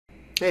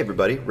Hey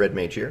everybody, Red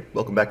Mage here.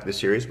 Welcome back to the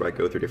series where I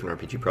go through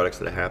different RPG products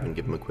that I have and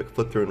give them a quick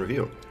flip through and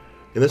review.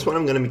 In this one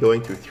I'm going to be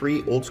going through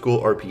 3 old school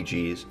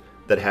RPGs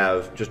that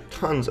have just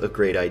tons of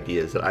great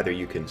ideas that either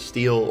you can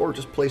steal or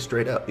just play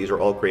straight up. These are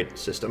all great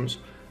systems.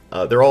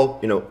 They're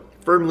all,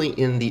 firmly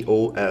in the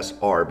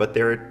OSR, but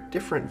there are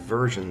different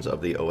versions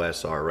of the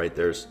OSR, right?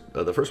 There's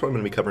the first one I'm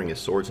going to be covering is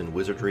Swords and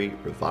Wizardry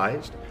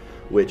Revised,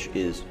 which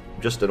is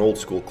just an old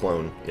school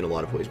clone in a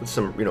lot of ways with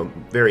some,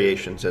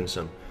 variations and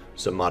some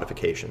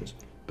modifications.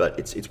 But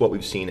it's what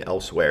we've seen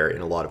elsewhere in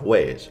a lot of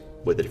ways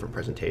with a different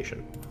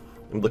presentation.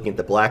 I'm looking at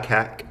the Black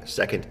Hack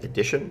 2nd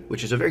Edition,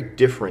 which is a very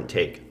different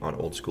take on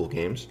old school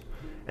games.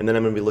 And then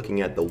I'm going to be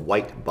looking at the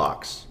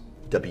Wight-Box,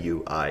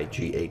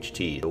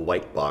 W-I-G-H-T, the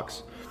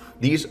Wight-Box.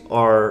 These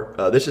are,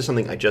 this is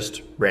something I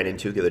just ran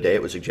into the other day.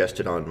 It was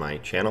suggested on my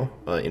channel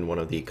in one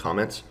of the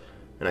comments.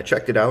 And I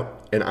checked it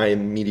out, and I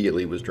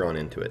immediately was drawn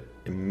into it.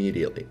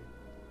 Immediately.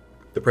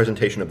 The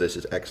presentation of this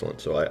is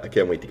excellent, so I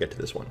can't wait to get to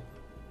this one.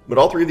 But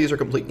all 3 of these are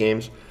complete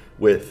games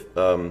with,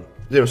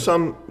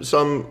 some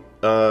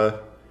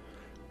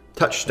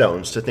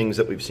touchstones to things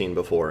that we've seen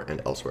before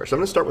and elsewhere. So I'm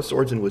going to start with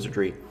Swords and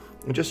Wizardry,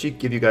 and just to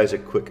give you guys a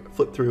quick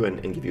flip through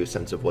and give you a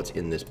sense of what's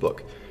in this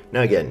book.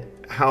 Now again,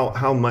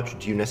 how much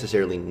do you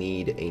necessarily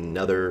need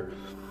another,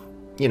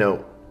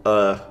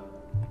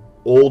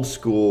 old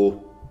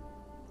school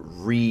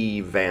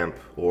revamp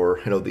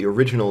or, the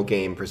original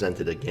game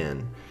presented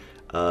again?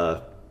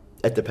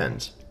 It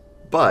depends.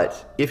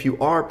 But if you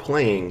are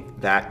playing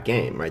that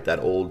game, right, that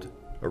old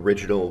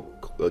original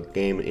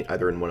game,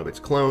 either in one of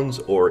its clones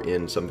or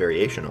in some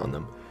variation on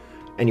them,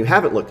 and you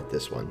haven't looked at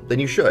this one, then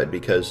you should,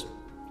 because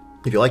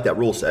if you like that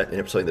rule set and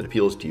if it's something that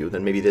appeals to you,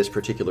 then maybe this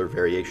particular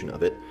variation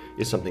of it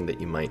is something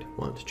that you might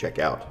want to check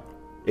out.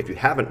 If you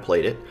haven't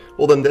played it,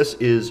 well then this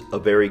is a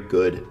very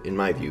good, in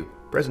my view,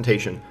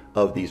 presentation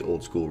of these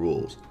old school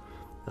rules.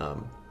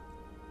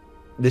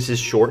 This is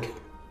short,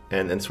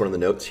 and it's one of the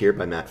notes here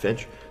by Matt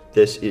Finch.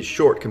 This is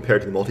short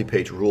compared to the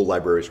multi-page rule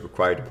libraries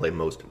required to play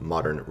most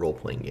modern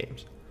role-playing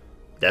games.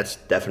 That's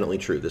definitely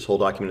true. This whole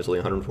document is only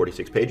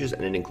 146 pages,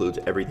 and it includes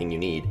everything you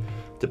need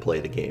to play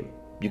the game.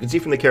 You can see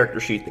from the character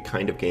sheet the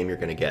kind of game you're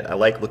going to get. I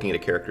like looking at a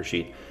character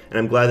sheet, and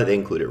I'm glad that they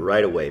include it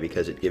right away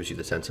because it gives you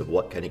the sense of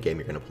what kind of game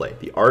you're going to play.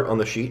 The art on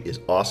the sheet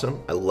is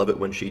awesome. I love it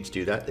when sheets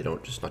do that. They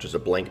don't not just a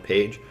blank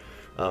page.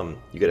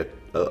 You get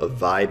a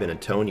vibe and a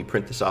tone. You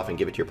print this off and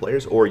give it to your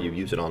players, or you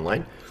use it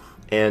online.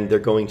 And they're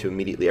going to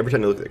immediately, every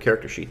time they look at the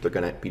character sheet, they're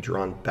going to be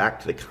drawn back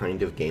to the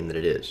kind of game that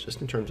it is, just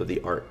in terms of the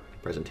art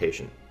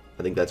presentation.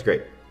 I think that's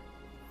great.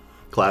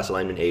 Class,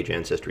 alignment, age,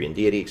 ancestry, and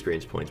deity,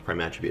 experience points, prime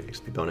attribute,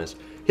 XP bonus,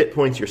 hit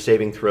points, your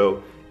saving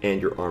throw,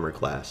 and your armor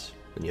class.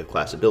 Then you have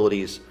class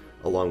abilities,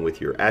 along with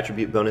your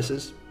attribute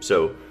bonuses.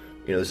 So,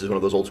 this is one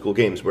of those old school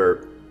games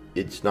where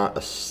it's not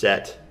a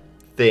set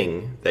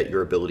thing that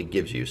your ability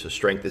gives you. So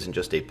strength isn't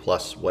just a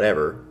plus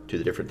whatever to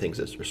the different things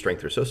that your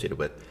strength are associated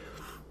with,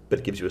 but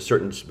it gives you a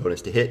certain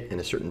bonus to hit,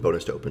 and a certain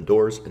bonus to open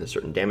doors, and a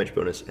certain damage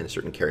bonus, and a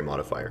certain carry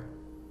modifier.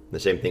 The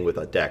same thing with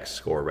a dex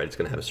score, right? It's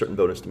going to have a certain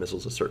bonus to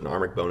missiles, a certain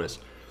armor bonus,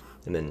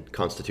 and then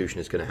Constitution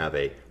is going to have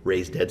a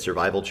raised dead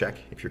survival check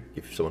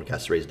if someone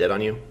casts raised dead on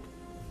you,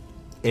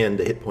 and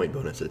a hit point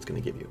bonus that it's going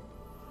to give you.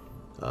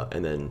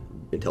 And then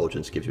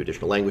Intelligence gives you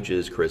additional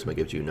languages, Charisma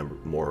gives you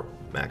more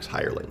max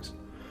hirelings.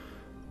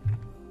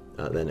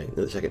 Then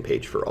the second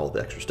page for all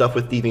the extra stuff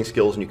with thieving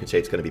skills, and you can say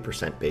it's going to be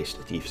percent-based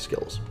thief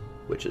skills,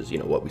 which is,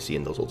 what we see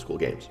in those old school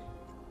games.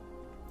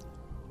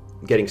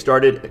 Getting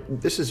started,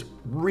 this is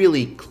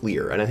really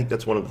clear, and I think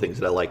that's one of the things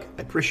that I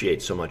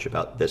appreciate so much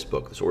about this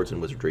book, the Swords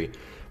and Wizardry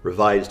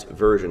Revised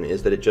version,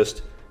 is that it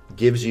just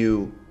gives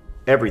you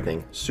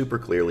everything super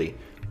clearly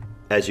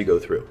as you go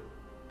through.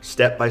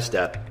 Step by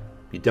step,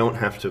 you don't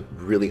have to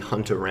really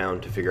hunt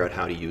around to figure out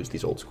how to use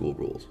these old school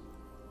rules.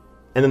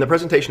 And then the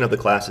presentation of the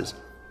classes,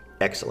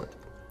 excellent.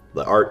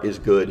 The art is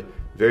good,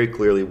 very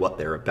clearly what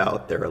they're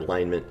about, their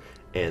alignment,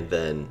 and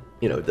then,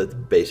 the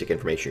basic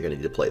information you're going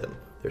to need to play them.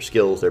 Their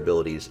skills, their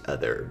abilities,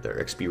 their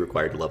XP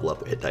required to level up,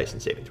 their hit dice,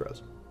 and saving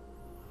throws.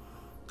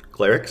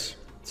 Clerics,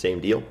 same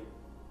deal.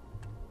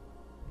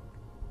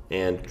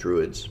 And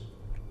druids,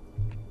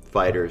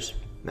 fighters,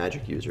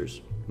 magic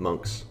users,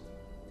 monks,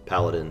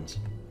 paladins,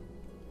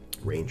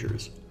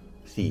 rangers,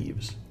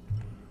 thieves,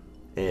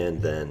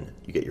 and then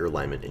you get your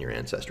alignment and your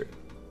ancestry.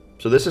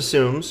 So this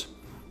assumes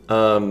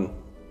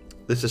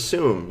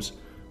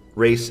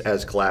race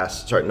as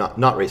class, sorry,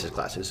 not race as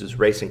class. This is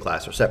race and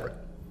class are separate.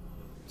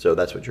 So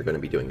that's what you're going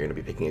to be doing. You're going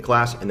to be picking a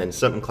class, and then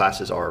some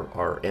classes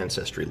are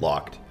ancestry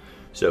locked.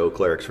 So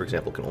clerics, for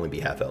example, can only be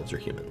half-elves or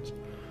humans.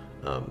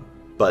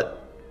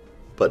 But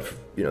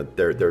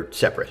they're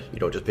separate. You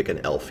don't just pick an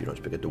elf. You don't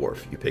just pick a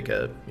dwarf. You pick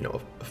a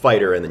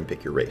fighter, and then you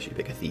pick your race. You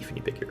pick a thief, and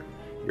you pick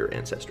your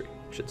ancestry,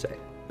 I should say,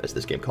 as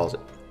this game calls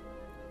it.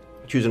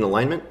 Choose an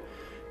alignment.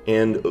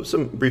 And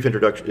some brief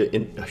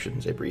introduction, I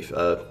shouldn't say brief,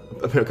 a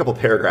couple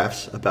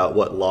paragraphs about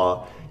what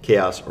law,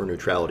 chaos, or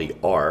neutrality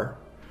are,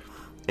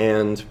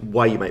 and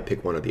why you might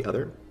pick one or the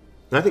other.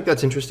 And I think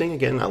that's interesting.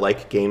 Again, I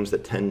like games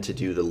that tend to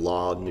do the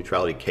law,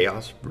 neutrality,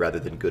 chaos, rather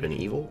than good and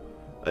evil.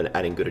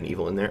 adding good and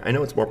evil in there. I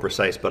know it's more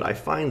precise, but I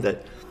find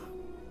that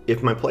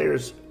if my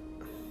players...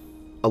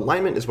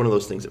 Alignment is one of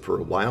those things that for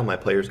a while my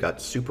players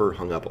got super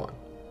hung up on.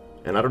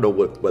 And I don't know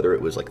whether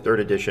it was like 3rd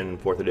edition,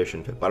 4th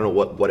edition, 5th, I don't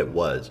know what it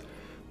was.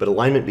 But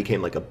alignment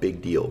became like a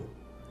big deal.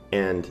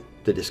 And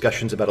the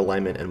discussions about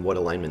alignment and what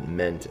alignment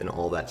meant and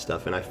all that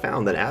stuff. And I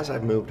found that as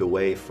I've moved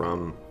away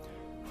from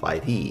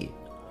 5e,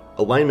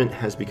 alignment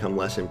has become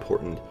less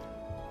important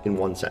in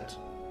one sense.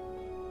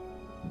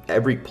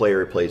 Every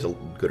player plays a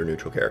good or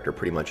neutral character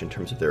pretty much in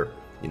terms of their,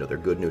 their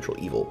good, neutral,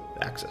 evil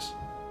axis.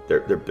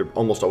 They're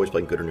almost always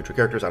playing good or neutral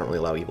characters. I don't really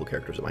allow evil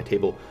characters at my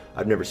table.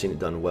 I've never seen it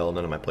done well.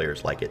 None of my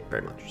players like it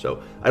very much.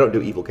 So I don't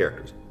do evil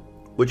characters,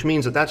 which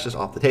means that that's just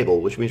off the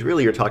table, which means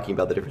really you're talking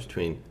about the difference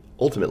between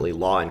ultimately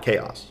law and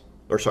chaos.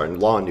 Or sorry,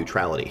 law and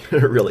neutrality,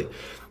 really.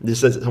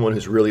 This is someone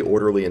who's really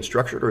orderly and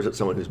structured, or is it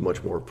someone who's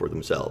much more for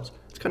themselves?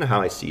 It's kind of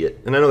how I see it.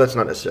 And I know that's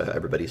not necessarily how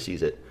everybody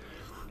sees it.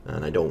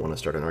 And I don't want to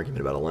start an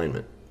argument about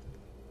alignment,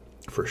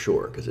 for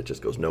sure, because it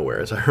just goes nowhere,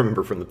 as I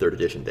remember from the 3rd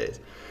edition days.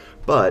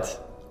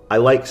 But I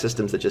like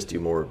systems that just do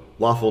more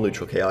lawful,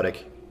 neutral,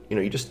 chaotic.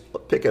 You just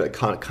pick a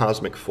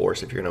cosmic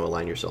force if you're going to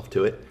align yourself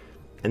to it.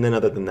 And then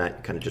other than that,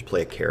 you kind of just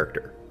play a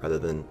character rather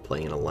than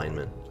playing an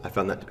alignment. I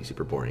found that to be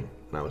super boring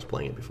when I was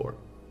playing it before.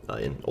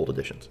 In old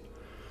editions.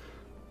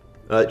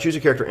 Choose a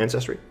character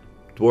ancestry.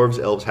 Dwarves,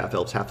 elves,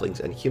 half-elves,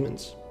 halflings, and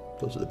humans.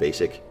 Those are the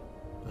basic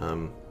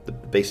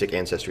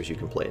ancestries you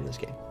can play in this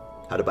game.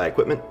 How to buy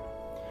equipment.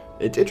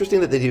 It's interesting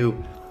that they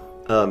do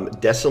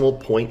decimal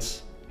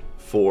points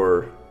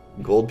for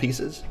gold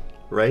pieces,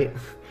 right?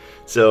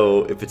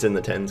 So if it's in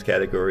the tens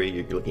category,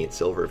 you're looking at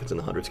silver. If it's in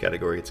the hundreds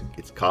category,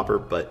 it's copper,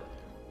 but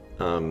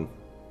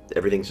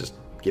everything's just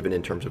given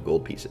in terms of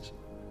gold pieces.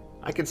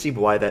 I can see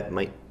why that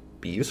might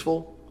be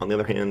useful. On the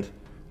other hand,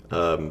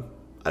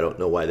 I don't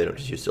know why they don't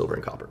just use silver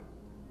and copper.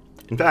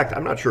 In fact,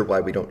 I'm not sure why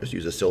we don't just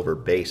use a silver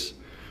base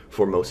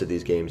for most of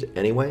these games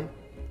anyway.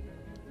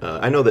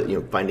 I know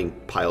that finding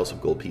piles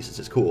of gold pieces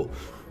is cool,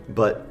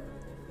 but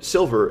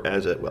silver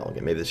as a, well,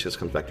 again, maybe this just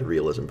comes back to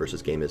realism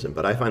versus gamism,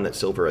 but I find that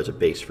silver as a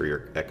base for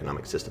your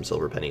economic system,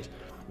 silver pennies,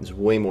 is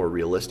way more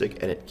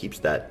realistic, and it keeps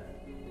that,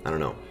 I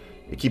don't know,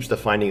 it keeps the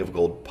finding of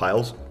gold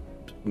piles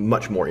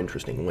much more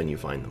interesting when you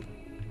find them.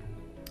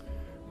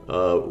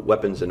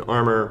 Weapons and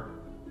armor,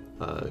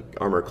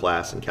 armor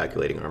class and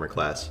calculating armor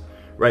class.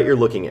 Right, you're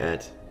looking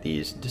at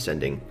these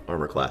descending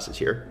armor classes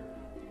here.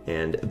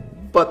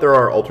 But there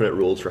are alternate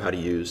rules for how to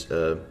use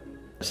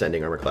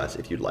ascending armor class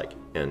if you'd like.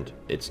 And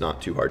it's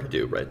not too hard to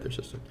do, right? There's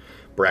just a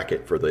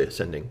bracket for the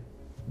ascending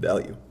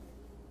value.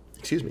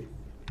 Excuse me.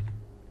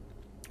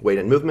 Weight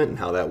and movement and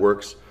how that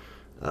works.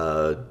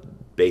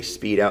 Base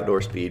speed,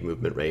 outdoor speed,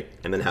 movement rate,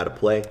 and then how to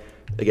play.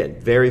 Again,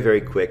 very,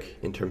 very quick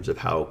in terms of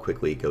how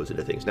quickly it goes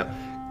into things. Now,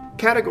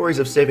 categories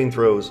of saving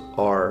throws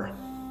are,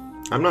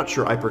 I'm not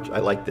sure I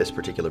like this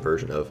particular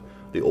version of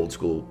the old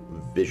school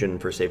vision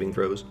for saving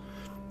throws.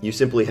 You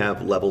simply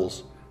have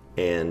levels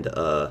and,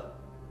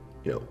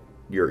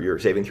 your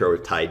saving throw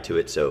is tied to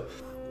it. So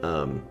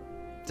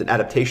it's an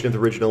adaptation of the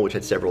original, which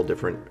had several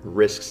different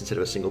risks instead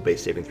of a single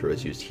base saving throw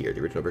is used here.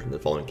 The original version of the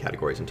following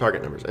categories and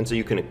target numbers. And so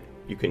you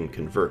can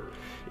convert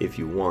if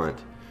you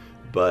want,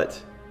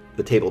 but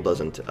the table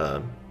doesn't,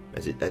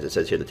 as it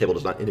says here, the table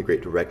does not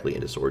integrate directly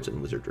into swords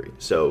and wizardry.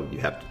 So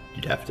you'd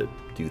have to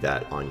do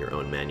that on your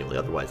own manually.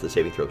 Otherwise, the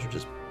saving throws are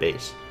just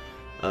base.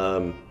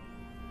 A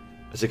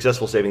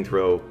successful saving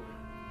throw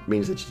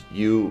means that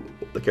you,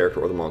 the character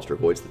or the monster,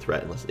 avoids the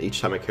threat unless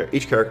each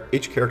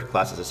character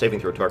class has a saving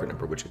throw target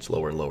number, which gets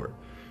lower and lower.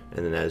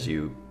 And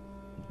then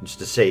just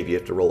to save, you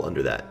have to roll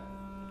under that,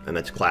 and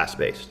that's class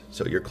based.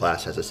 So your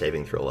class has a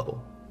saving throw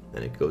level,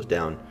 and it goes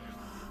down,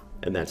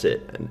 and that's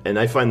it. And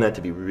I find that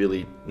to be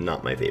really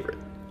not my favorite.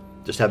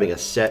 Just having a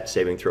set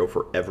saving throw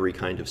for every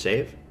kind of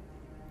save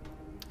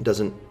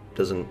doesn't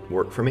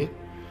work for me.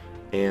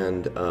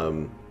 And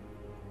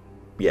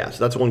yeah,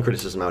 so that's one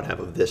criticism I would have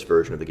of this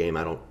version of the game.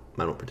 I don't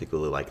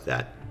particularly like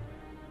that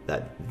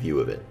view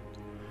of it.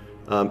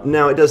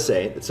 Now it does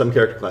say that some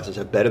character classes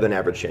have better than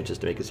average chances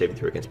to make a saving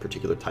throw against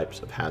particular types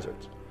of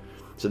hazards.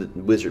 So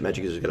the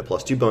magic users get a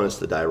 +2 bonus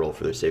to the die roll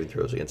for their saving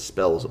throws against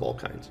spells of all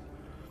kinds.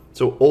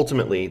 So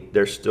ultimately,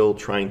 they're still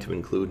trying to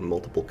include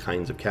multiple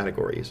kinds of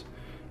categories.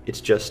 It's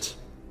just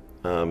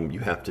you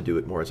have to do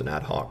it more as an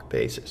ad hoc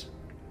basis.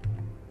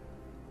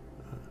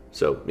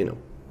 So,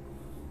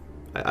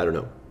 I don't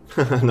know.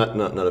 I'm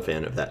not a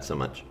fan of that so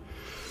much.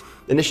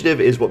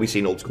 Initiative is what we see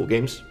in old school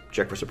games.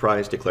 Check for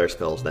surprise, declare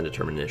spells, then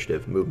determine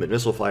initiative, movement,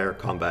 missile fire,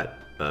 combat,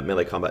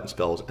 melee combat and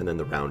spells, and then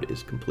the round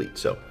is complete.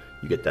 So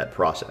you get that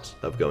process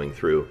of going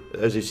through,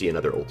 as you see in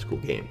other old school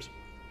games.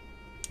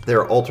 There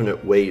are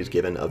alternate ways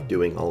given of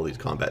doing all of these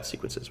combat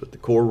sequences with the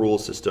core rule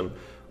system,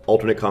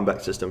 alternate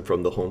combat system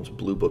from the Holmes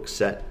Blue Book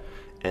set,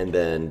 and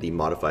then the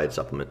modified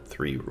supplement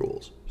 3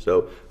 rules.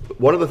 So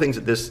one of the things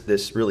that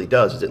this really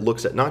does is it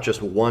looks at not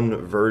just one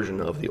version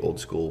of the old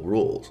school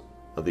rules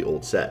of the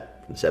old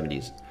set from the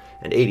 70s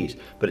and 80s,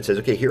 but it says,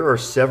 okay, here are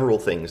several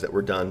things that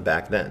were done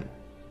back then.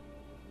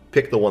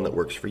 Pick the one that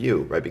works for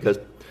you, right? Because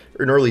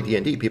in early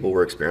D&D, people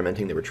were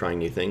experimenting, they were trying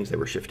new things, they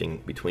were shifting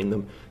between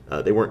them.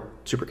 They weren't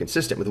super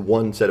consistent with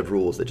one set of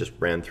rules that just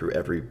ran through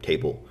every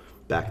table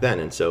back then.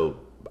 And so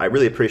I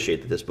really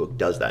appreciate that this book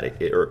does that.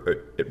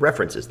 It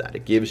references that.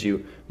 It gives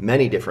you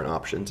many different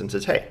options and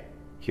says, hey,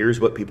 here's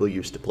what people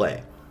used to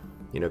play.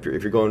 You know, if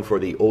you're going for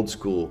the old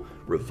school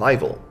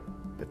revival,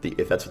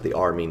 if that's what the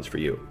R means for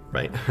you,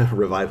 right?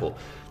 Revival.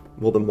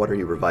 Well, then what are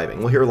you reviving?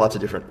 Well, here are lots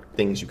of different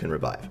things you can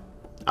revive.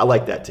 I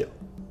like that too.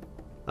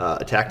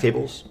 Attack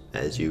tables,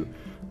 as you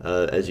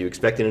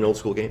expect in an old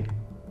school game.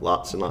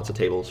 Lots and lots of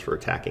tables for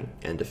attacking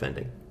and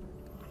defending.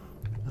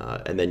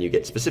 And then you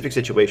get specific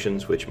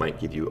situations which might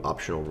give you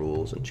optional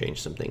rules and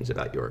change some things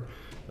about your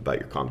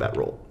combat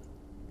role.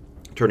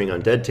 Turning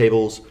undead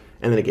tables,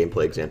 and then a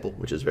gameplay example,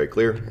 which is very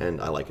clear, and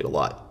I like it a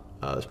lot.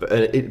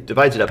 And it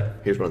divides it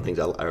up. Here's one of the things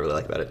I really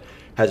like about it.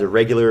 Has a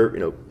regular,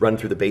 run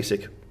through the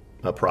basic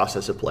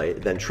process of play,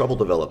 then trouble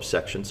develops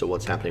section, so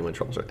what's happening when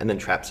troubles are, and then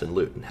traps and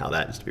loot and how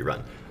that is to be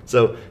run.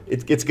 So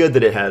it's good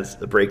that it has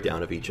a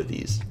breakdown of each of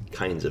these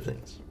kinds of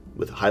things.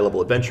 With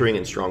high-level adventuring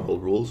and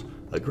stronghold rules,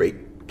 a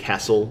great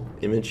castle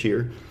image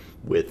here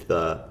with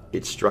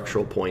its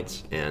structural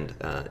points and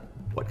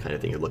what kind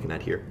of thing you're looking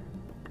at here.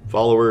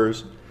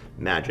 Followers,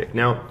 magic.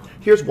 Now,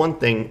 here's one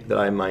thing that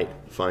I might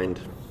find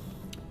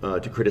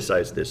to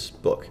criticize this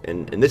book,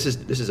 and this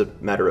is a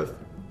matter of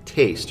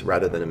taste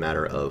rather than a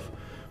matter of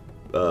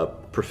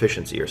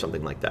proficiency or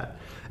something like that.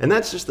 And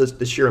that's just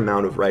the sheer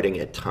amount of writing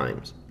at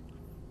times.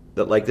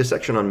 That, like, this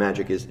section on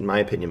magic is, in my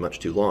opinion, much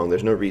too long.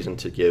 There's no reason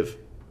to give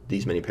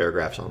these many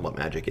paragraphs on what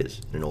magic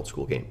is in an old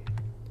school game.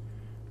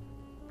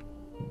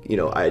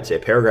 I'd say a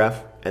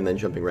paragraph and then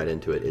jumping right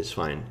into it is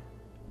fine.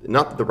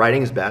 Not that the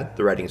writing is bad,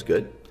 the writing is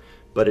good,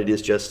 but it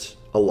is just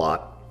a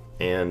lot.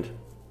 And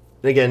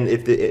again,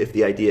 if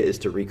the idea is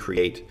to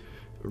recreate,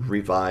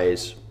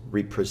 revise,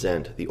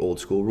 represent the old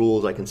school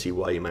rules, I can see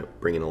why you might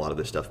bring in a lot of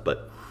this stuff.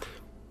 But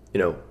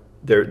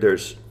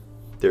there's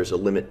a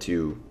limit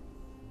to,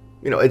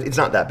 it's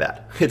not that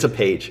bad. It's a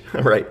page,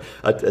 right?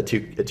 A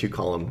two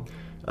column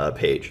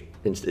page.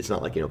 It's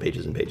not like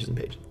pages and pages and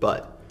pages.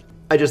 But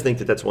I just think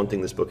that that's one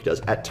thing this book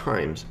does at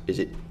times is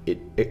it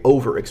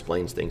over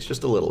explains things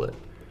just a little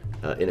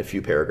bit in a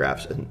few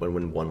paragraphs, and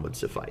when one would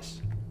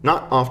suffice.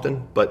 Not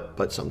often,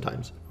 but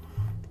sometimes.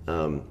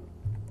 The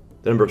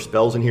number of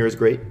spells in here is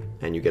great,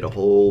 and you get a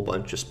whole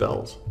bunch of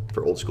spells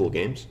for old school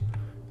games.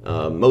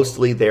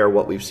 Mostly they are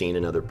what we've seen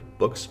in other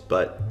books,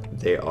 but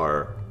they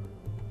are,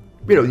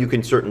 you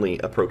can certainly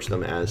approach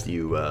them as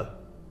you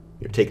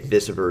take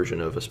this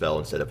version of a spell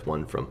instead of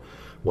one from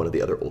one of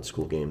the other old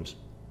school games.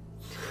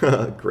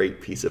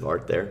 Great piece of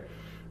art there.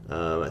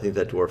 I think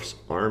that dwarf's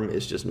arm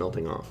is just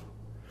melting off.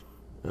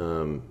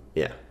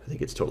 Yeah, I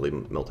think it's totally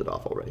melted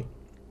off already.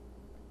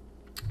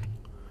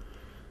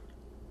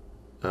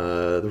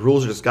 The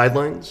rules are just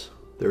guidelines.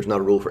 There's not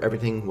a rule for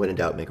everything. When in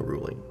doubt, make a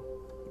ruling.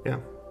 Yeah,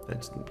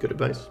 that's good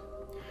advice.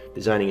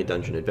 Designing a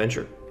dungeon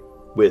adventure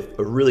with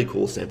a really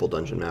cool sample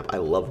dungeon map. I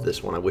love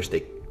this one. I wish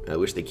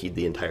they keyed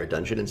the entire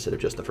dungeon instead of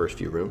just the first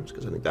few rooms,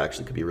 because I think that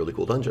actually could be a really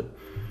cool dungeon.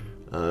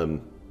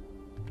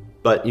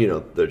 But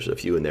there's a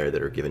few in there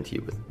that are given to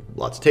you with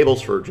lots of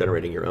tables for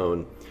generating your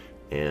own,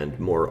 and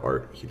more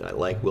art that I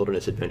like.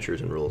 Wilderness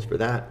adventures and rules for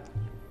that.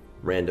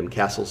 Random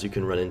castles you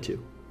can run into,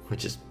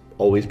 which is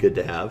always good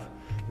to have.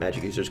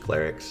 Magic users,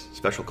 clerics,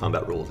 special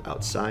combat rules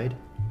outside.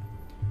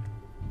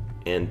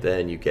 And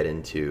then you get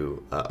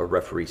into a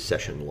referee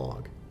session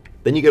log.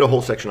 Then you get a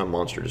whole section on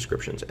monster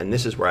descriptions, and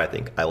this is where I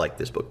think I like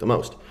this book the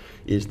most,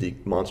 is the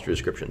monster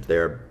descriptions.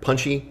 They're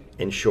punchy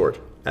and short,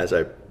 as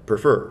I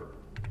prefer.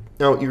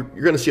 Now, you're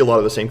going to see a lot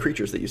of the same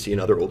creatures that you see in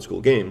other old school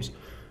games,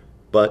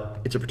 but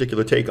it's a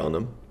particular take on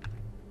them.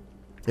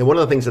 And one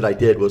of the things that I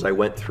did was I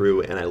went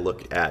through and I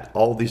looked at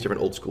all of these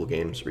different old school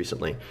games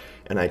recently,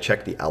 and I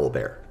checked the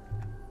owlbear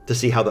to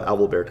see how the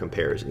owlbear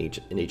compares in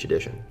each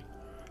edition.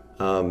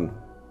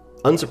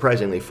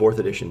 Unsurprisingly, 4th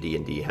edition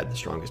D&D had the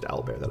strongest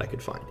owlbear that I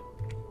could find.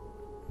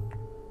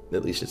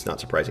 At least it's not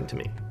surprising to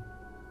me.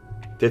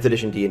 5th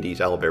edition D&D's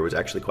owlbear was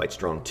actually quite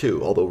strong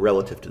too, although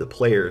relative to the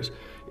players,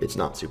 it's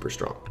not super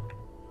strong.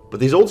 But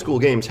these old school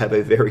games have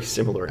a very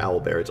similar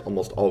owlbear. It's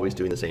almost always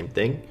doing the same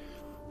thing.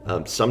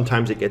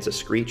 Sometimes it gets a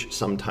screech,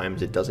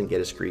 sometimes it doesn't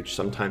get a screech,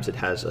 sometimes it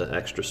has an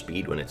extra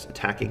speed when it's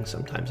attacking,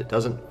 sometimes it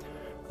doesn't.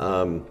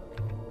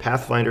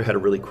 Pathfinder had a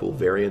really cool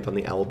variant on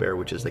the owlbear,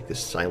 which is like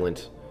this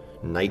silent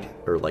night,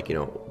 or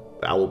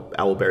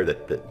owlbear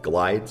that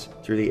glides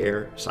through the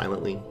air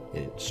silently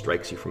and it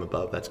strikes you from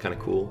above. That's kind of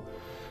cool.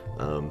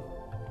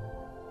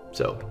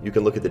 So you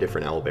can look at the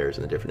different owlbears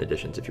in the different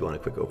editions if you want a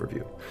quick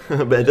overview.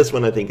 But this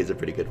one I think is a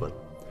pretty good one.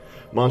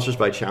 Monsters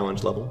by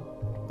challenge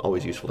level,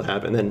 always useful to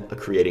have. And then a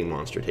creating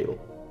monster table,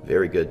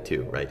 very good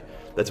too, right?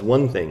 That's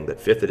one thing that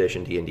 5th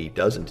edition D&D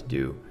doesn't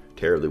do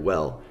terribly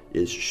well,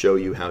 is show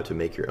you how to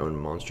make your own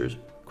monsters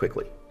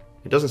quickly.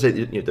 It doesn't say,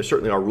 there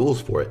certainly are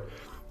rules for it.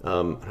 I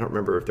don't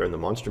remember if they're in the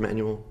monster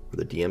manual or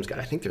the DM's guide.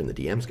 I think they're in the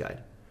DM's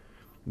guide.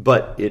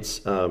 But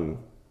it's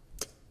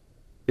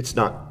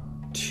not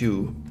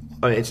too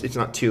I mean, it's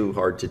not too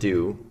hard to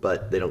do,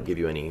 but they don't give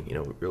you any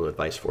real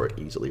advice for it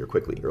easily or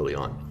quickly early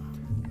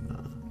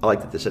on. I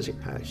like that this says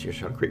here's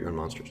how to create your own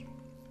monsters.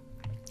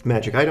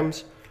 Magic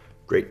items,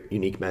 great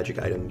unique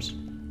magic items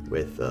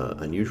with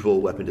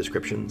unusual weapon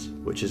descriptions,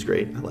 which is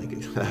great. I like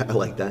it. I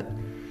like that.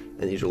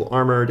 Unusual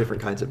armor,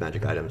 different kinds of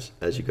magic items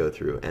as you go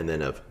through, and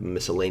then of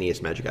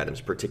miscellaneous magic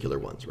items, particular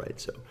ones, right?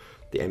 So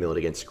the amulet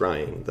against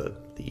scrying, the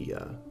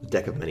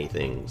deck of many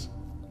things,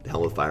 the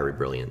helm of fiery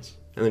brilliance,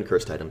 and then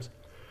cursed items.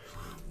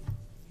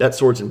 That's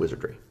Swords and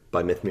Wizardry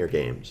by Mythmere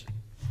Games.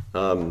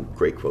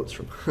 Great quotes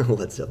from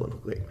Led Zeppelin.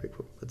 Great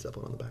quote, Led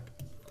Zeppelin on the back.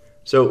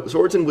 So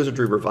Swords and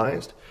Wizardry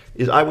Revised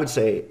is, I would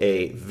say,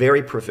 a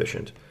very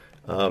proficient,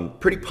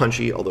 pretty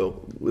punchy,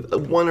 although with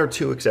one or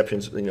two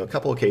exceptions, a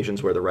couple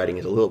occasions where the writing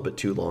is a little bit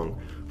too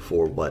long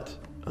for what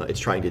it's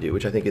trying to do,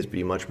 which I think is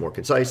be much more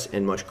concise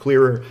and much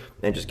clearer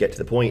and just get to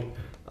the point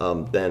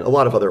than a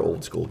lot of other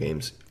old school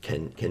games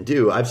can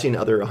do. I've seen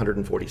other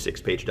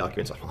 146-page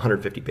documents,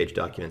 150-page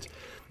documents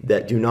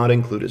that do not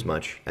include as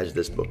much as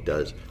this book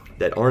does,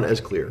 that aren't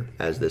as clear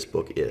as this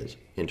book is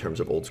in terms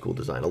of old school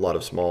design. A lot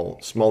of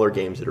smaller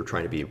games that are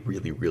trying to be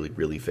really, really,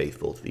 really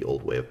faithful to the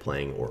old way of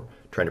playing or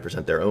trying to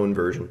present their own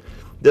version.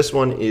 This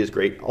one is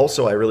great.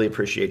 Also, I really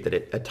appreciate that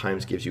it at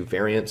times gives you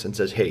variants and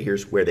says, hey,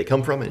 here's where they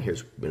come from and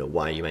here's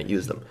why you might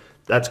use them.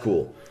 That's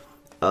cool.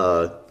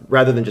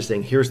 Rather than just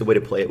saying, here's the way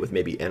to play it with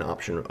maybe an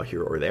option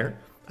here or there.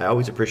 I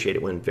always appreciate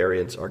it when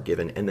variants are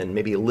given and then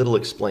maybe a little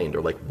explained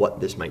or like what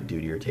this might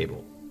do to your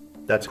table.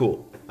 That's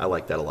cool. I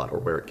like that a lot, or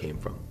where it came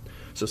from.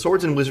 So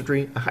Swords and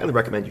Wizardry, I highly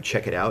recommend you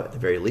check it out at the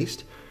very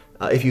least,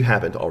 if you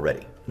haven't already.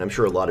 And I'm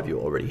sure a lot of you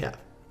already have.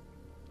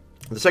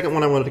 The second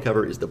one I wanted to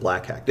cover is the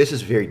Black Hack. This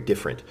is very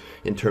different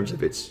in terms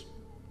of its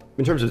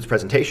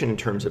presentation, in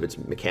terms of its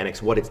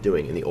mechanics, what it's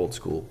doing in the old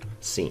school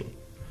scene.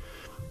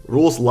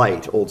 Rules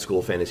light old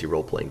school fantasy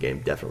role-playing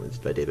game, definitely. It's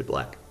by David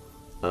Black.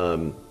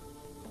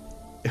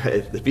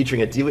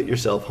 Featuring a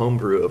do-it-yourself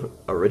homebrew of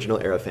original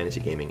era fantasy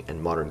gaming and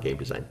modern game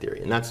design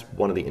theory. And that's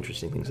one of the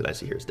interesting things that I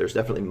see here. Is there's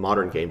definitely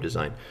modern game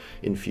design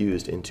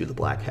infused into the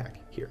Black Hack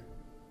here.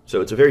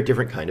 So it's a very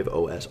different kind of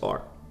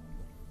OSR.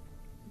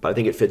 But I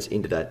think it fits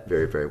into that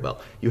very, very well.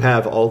 You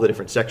have all the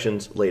different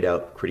sections laid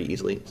out pretty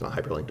easily. It's not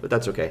hyperlinked, but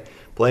that's okay.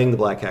 Playing the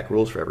Black Hack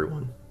rules for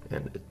everyone,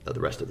 and the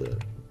rest of the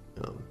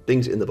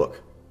things in the book.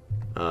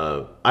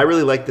 I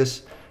really like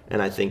this,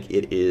 and I think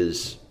it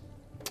is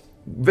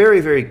very,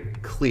 very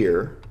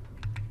clear.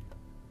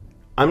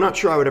 I'm not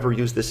sure I would ever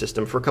use this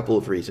system for a couple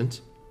of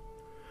reasons,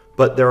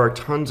 but there are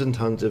tons and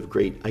tons of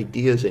great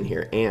ideas in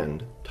here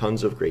and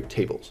tons of great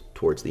tables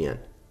towards the end,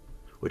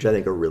 which I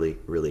think are really,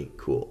 really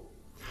cool.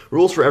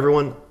 Rules for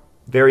everyone,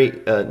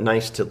 very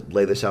nice to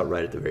lay this out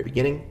right at the very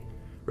beginning.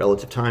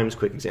 Relative times,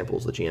 quick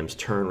examples, the GM's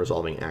turn,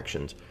 resolving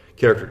actions,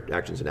 character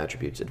actions and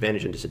attributes,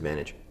 advantage and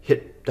disadvantage,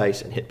 hit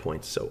dice and hit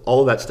points. So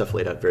all of that stuff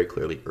laid out very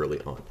clearly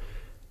early on.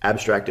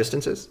 Abstract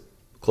distances,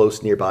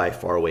 close, nearby,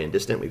 far away, and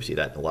distant. We see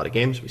that in a lot of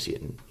games. We see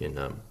it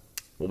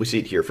well, we see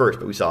it here first,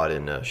 but we saw it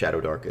in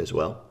Shadow Dark as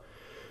well.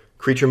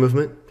 Creature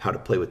movement, how to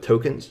play with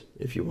tokens,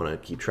 if you want to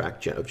keep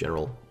track of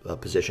general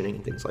positioning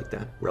and things like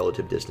that.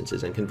 Relative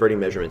distances and converting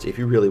measurements, if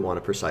you really want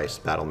a precise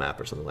battle map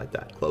or something like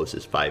that. Close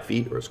is 5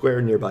 feet or a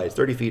square, nearby is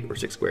 30 feet or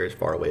 6 squares,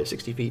 far away is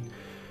 60 feet,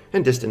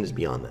 and distant is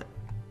beyond that.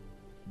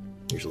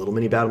 Here's a little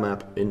mini battle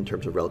map in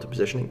terms of relative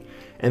positioning.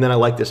 And then I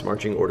like this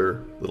marching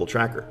order little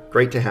tracker.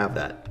 Great to have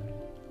that.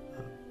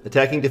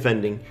 Attacking,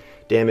 defending,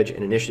 damage,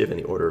 and initiative in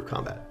the order of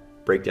combat.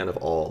 Breakdown of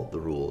all the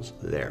rules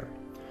there.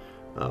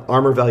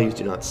 Armor values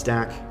do not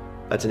stack.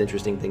 That's an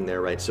interesting thing there,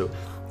 right? So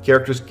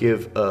characters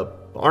give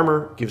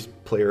armor gives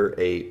player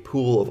a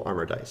pool of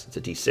armor dice. It's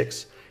a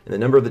d6, and the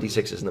number of the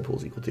d6s in the pool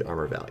is equal to the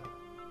armor value.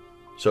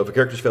 So if a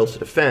character fails to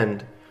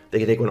defend, they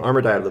can take one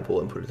armor die out of the pool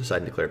and put it aside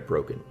and declare it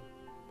broken.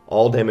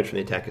 All damage from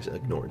the attack is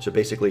ignored. So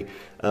basically,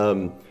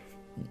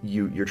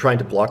 you're trying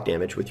to block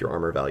damage with your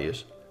armor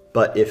values.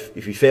 But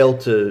if you fail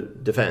to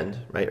defend,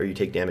 right, or you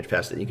take damage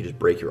past it, you can just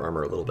break your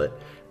armor a little bit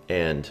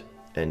and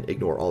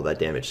ignore all that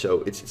damage.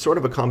 So it's sort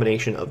of a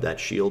combination of that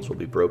shields will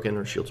be broken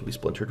or shields will be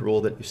splintered rule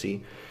that you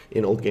see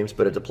in old games,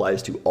 but it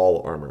applies to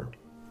all armor.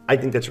 I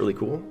think that's really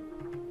cool.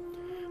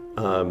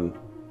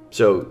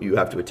 So you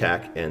have to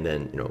attack, and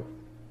then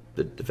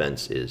the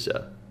defense is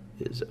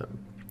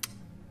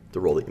the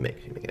roll that you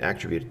make. You make an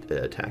attribute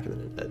attack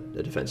and then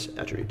a defense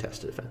attribute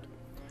test to defend.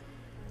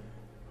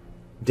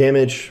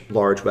 Damage,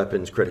 large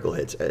weapons, critical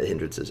hits,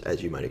 hindrances,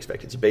 as you might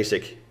expect. It's a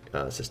basic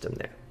system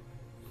there.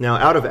 Now,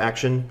 out of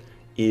action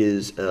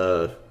is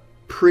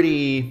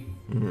pretty,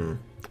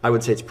 I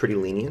would say it's pretty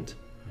lenient.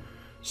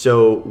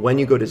 So when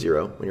you go to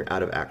 0, when you're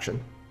out of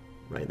action,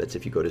 right, that's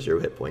if you go to 0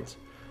 hit points,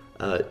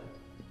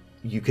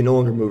 you can no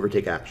longer move or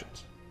take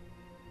actions.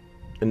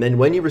 And then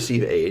when you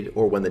receive aid,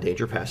 or when the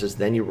danger passes,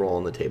 then you roll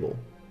on the table.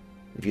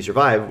 If you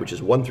survive, which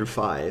is 1 through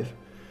 5,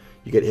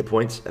 you get hit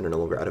points and are no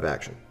longer out of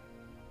action.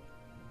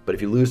 But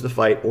if you lose the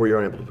fight or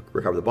you're unable to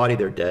recover the body,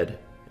 they're dead,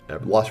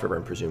 lost forever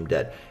and presumed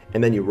dead.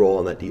 And then you roll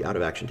on that out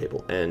of action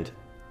table. And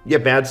yeah,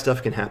 bad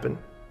stuff can happen,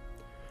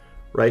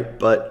 right?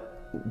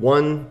 But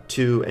 1,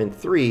 2, and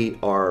 3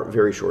 are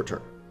very short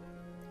term.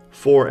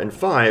 4 and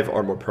 5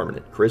 are more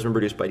permanent. Charisma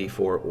reduced by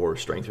d4 or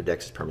strength or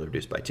dex is permanently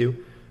reduced by 2.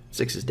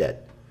 6 is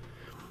dead.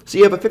 So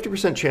you have a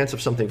 50% chance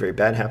of something very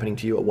bad happening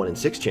to you, a 1 in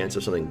 6 chance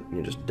of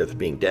something just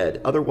being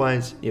dead.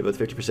 Otherwise, you have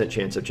a 50%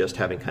 chance of just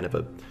having kind of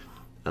a,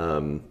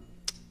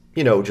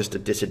 just a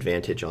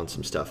disadvantage on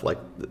some stuff. Like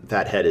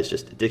that head is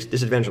just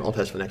disadvantage on all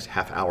tests for the next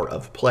half hour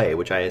of play,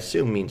 which I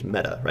assume means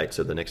meta, right?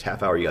 So the next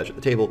half hour you guys are at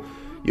the table,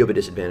 you have a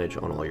disadvantage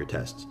on all your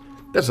tests.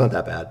 That's not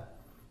that bad.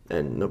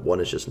 And 1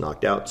 is just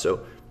knocked out.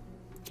 So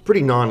it's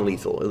pretty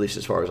non-lethal, at least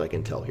as far as I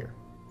can tell here.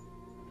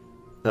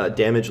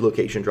 Damage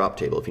location drop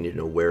table. If you need to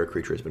know where a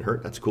creature has been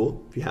hurt, that's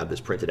cool. If you have this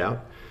printed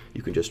out,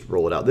 you can just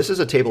roll it out. This is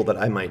a table that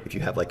I might, if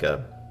you have like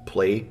a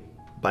play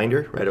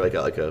binder, right,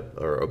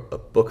 or a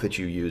book that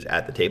you use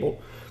at the table,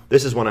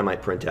 this is one I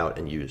might print out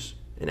and use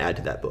and add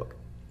to that book.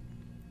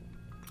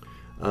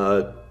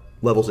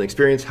 Levels and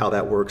experience, how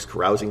that works.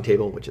 Carousing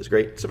table, which is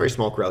great. It's a very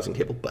small carousing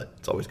table, but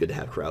it's always good to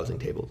have carousing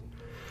tables.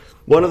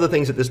 One of the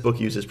things that this book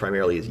uses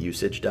primarily is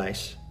usage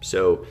dice.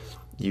 So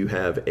you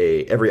have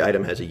every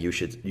item has a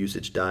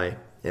usage die,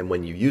 and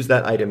when you use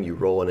that item, you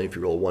roll, and if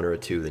you roll a 1 or a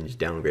 2, then you just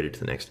downgrade it to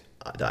the next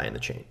die in the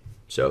chain.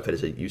 So if it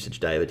is a usage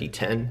die of a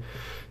d10,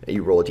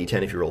 you roll a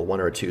d10. If you roll a 1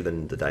 or a 2,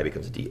 then the die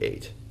becomes a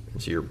d8.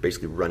 And so you're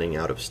basically running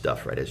out of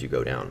stuff right as you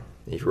go down.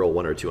 And if you roll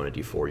 1 or 2 on a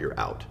d4, you're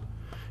out.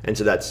 And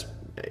so that's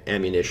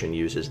ammunition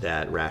uses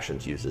that,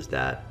 rations uses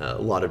that,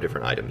 a lot of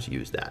different items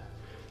use that.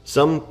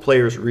 Some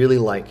players really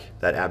like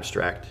that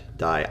abstract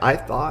die. I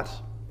thought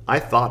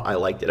I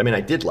liked it. I mean,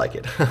 I did like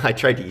it. I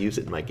tried to use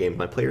it in my game.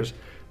 My players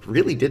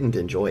really didn't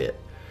enjoy it.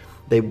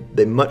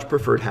 They much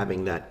preferred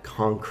having that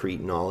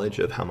concrete knowledge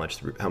of how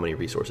many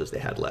resources they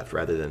had left,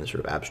 rather than the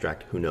sort of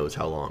abstract who knows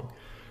how long.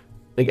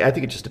 I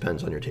think it just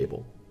depends on your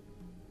table.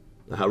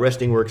 How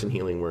resting works and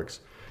healing works.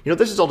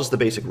 This is all just the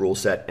basic rule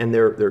set, and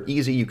they're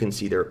easy. You can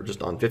see they're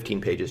just on 15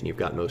 pages, and you've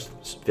got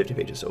 50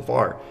 pages so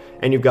far,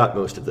 and you've got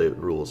most of the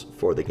rules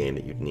for the game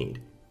that you'd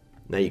need.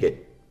 Now you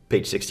get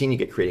page 16, you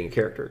get creating a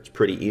character. It's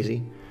pretty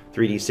easy.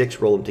 3d6,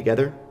 roll them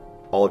together,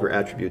 all of your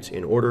attributes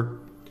in order.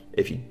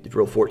 If you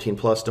roll 14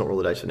 plus, don't roll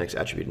the dice for the next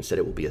attribute. Instead,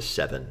 it will be a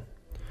 7.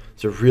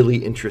 It's a really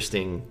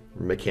interesting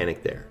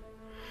mechanic there.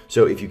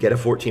 So if you get a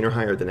 14 or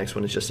higher, the next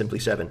one is just simply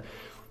 7.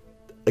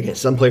 Again,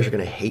 some players are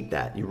going to hate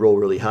that. You roll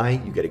really high,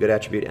 you get a good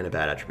attribute and a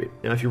bad attribute.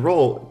 Now, if you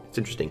roll, it's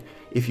interesting.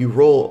 If you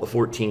roll a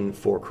 14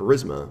 for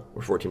charisma,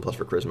 or 14 plus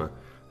for charisma,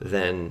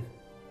 then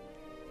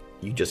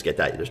you just get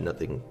that. There's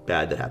nothing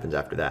bad that happens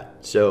after that.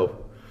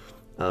 So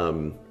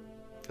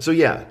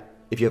yeah,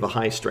 if you have a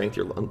high strength,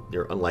 you're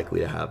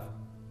likely to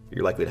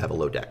have a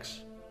low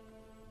dex.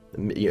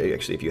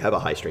 Actually, if you have a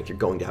high strength, you're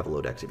going to have a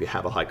low dex. If you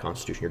have a high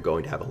constitution, you're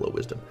going to have a low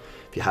wisdom.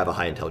 If you have a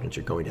high intelligence,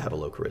 you're going to have a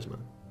low charisma.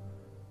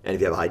 And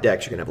if you have a high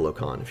dex, you're going to have a low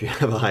con. If you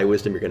have a high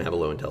wisdom, you're going to have a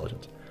low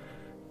intelligence.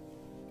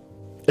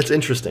 It's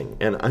interesting,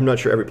 and I'm not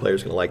sure every player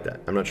is going to like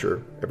that. I'm not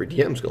sure every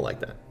DM is going to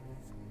like that.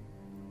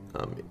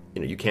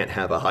 You can't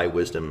have a high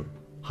wisdom,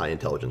 high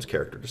intelligence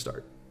character to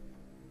start.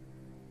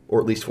 Or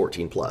at least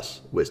 14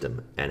 plus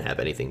wisdom and have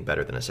anything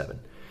better than a 7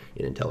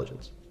 in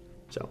intelligence.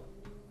 So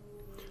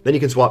then you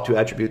can swap 2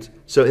 attributes.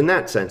 So in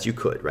that sense, you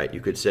could, right? You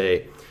could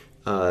say,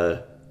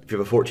 if you have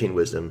a 14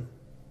 wisdom,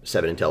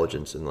 7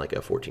 intelligence, and like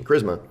a 14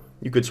 charisma,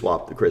 you could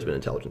swap the charisma and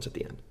intelligence at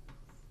the end.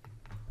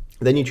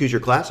 Then you choose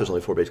your class. There's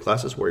only 4 base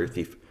classes: warrior,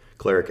 thief,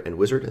 cleric, and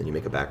wizard, and you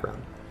make a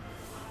background.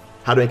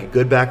 How to make a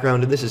good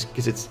background, and this is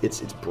because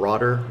it's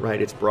broader, right?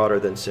 It's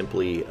broader than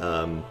simply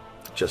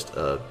just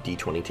a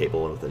D20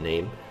 table with a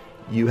name.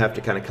 You have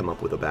to kind of come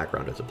up with a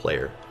background as a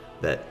player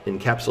that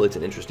encapsulates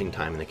an interesting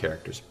time in the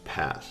character's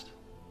past,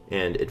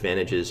 and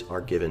advantages are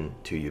given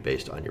to you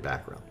based on your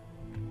background.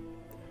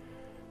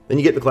 Then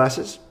you get the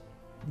classes.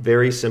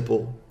 Very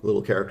simple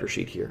little character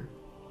sheet here.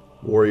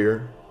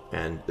 Warrior,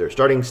 and their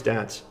starting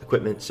stats: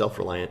 equipment,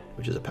 self-reliant,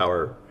 which is a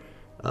power,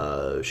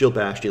 shield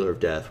bash, dealer of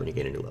death when you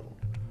gain a new level.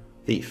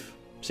 Thief,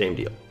 same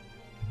deal.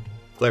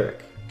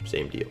 Cleric,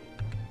 same deal.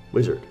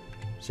 Wizard,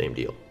 same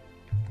deal.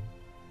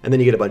 And then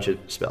you get a bunch of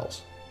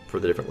spells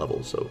for the different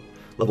levels. So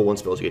level 1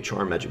 spells, you get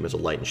charm, magic, missile,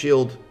 light, and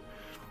shield.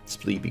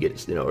 Sleep, you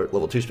get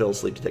level 2 spells: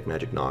 sleep, detect,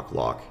 magic, knock,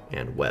 lock,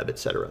 and web,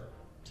 etc.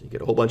 So you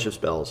get a whole bunch of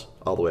spells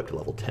all the way up to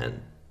level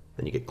 10.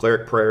 Then you get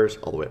cleric prayers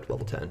all the way up to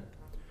level 10.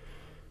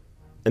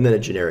 And then a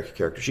generic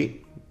character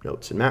sheet,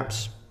 notes and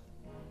maps.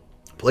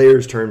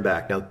 Players turn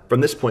back. Now,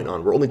 from this point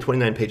on, we're only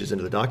 29 pages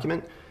into the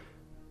document.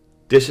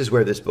 This is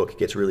where this book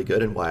gets really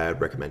good, and why I would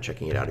recommend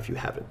checking it out if you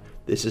haven't.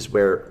 This is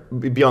where,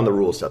 beyond the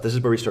rule stuff, this is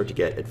where we start to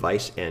get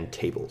advice and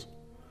tables.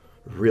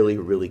 Really,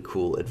 really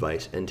cool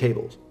advice and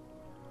tables.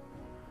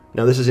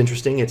 Now, this is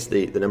interesting. It's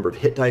the number of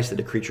hit dice that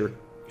a creature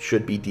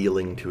should be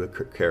dealing to a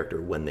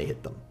character when they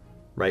hit them.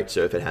 Right?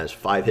 So if it has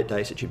 5 hit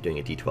dice, it should be doing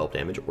a d12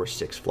 damage or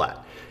 6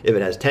 flat. If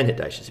it has 10 hit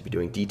dice, it should be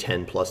doing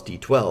d10 plus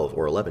d12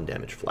 or 11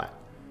 damage flat.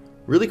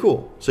 Really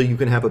cool. So you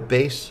can have a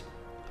base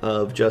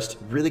of just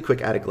really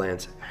quick at a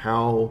glance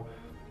how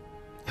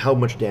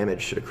much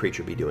damage should a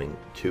creature be doing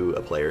to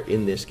a player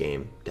in this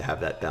game to have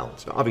that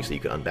balance. Now, obviously,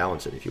 you can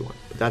unbalance it if you want,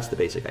 but that's the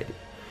basic idea.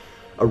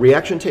 A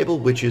reaction table,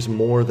 which is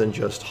more than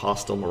just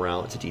hostile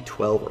morale. It's a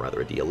D12, or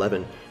rather a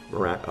D11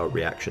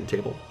 reaction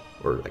table,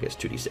 or I guess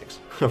 2D6,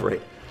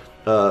 right?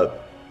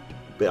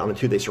 But on a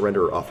 2, they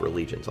surrender or offer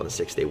allegiance. On a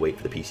 6, they wait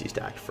for the PCs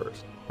to act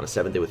first. On a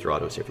 7, they withdraw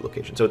to a safer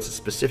location. So it's a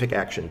specific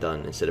action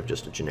done instead of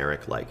just a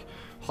generic, like,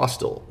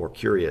 hostile or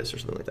curious or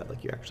something like that.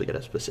 Like, you actually get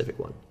a specific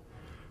one.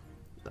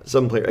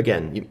 Some player,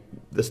 again,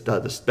 the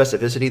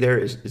specificity there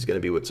is going to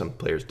be what some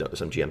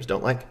GMs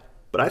don't like.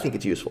 But I think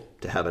it's useful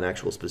to have an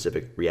actual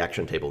specific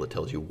reaction table that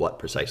tells you what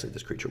precisely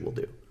this creature will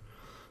do.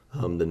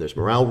 Then there's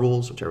morale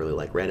rules, which I really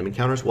like. Random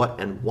encounters, what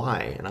and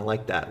why. And I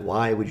like that.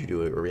 Why would you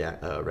do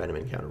a random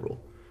encounter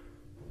rule?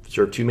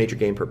 Serve 2 major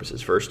game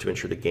purposes. First, to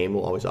ensure the game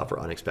will always offer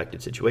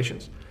unexpected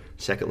situations.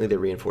 Secondly, they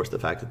reinforce the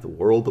fact that the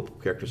world the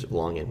characters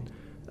belong in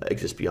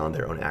exists beyond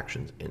their own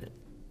actions in it.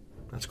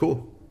 That's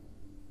cool.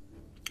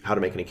 How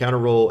to make an encounter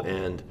roll,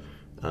 and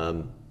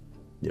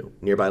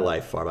nearby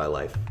life, far by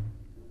life,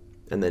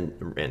 and then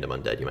random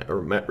undead, or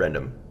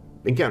random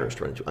encounters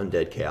to run into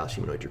undead, chaos,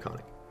 humanoid,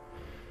 draconic.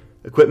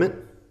 Equipment,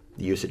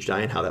 the usage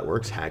die and how that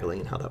works,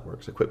 haggling and how that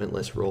works. Equipment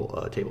list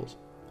roll tables.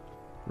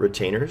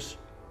 Retainers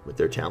with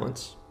their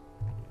talents.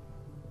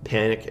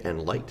 Panic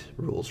and light,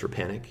 rules for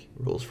panic,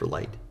 rules for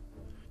light.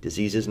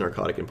 Diseases,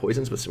 narcotic, and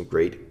poisons with some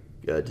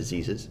great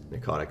diseases,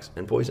 narcotics,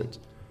 and poisons.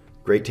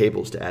 Great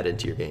tables to add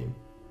into your game.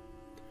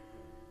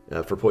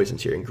 For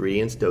poisons here,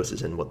 ingredients,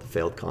 doses, and what the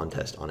failed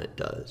contest on it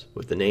does.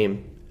 With the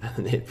name,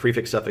 the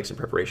prefix, suffix, and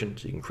preparation,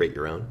 so you can create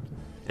your own,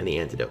 and the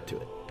antidote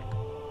to it.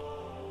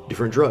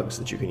 Different drugs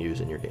that you can use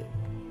in your game.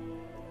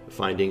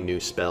 Finding new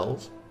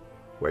spells,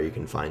 where you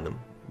can find them.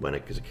 When a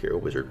hero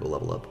wizard will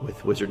level up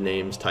with wizard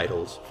names,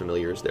 titles,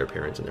 familiars, their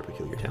appearance, and their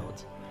peculiar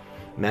talents.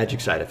 Magic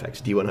side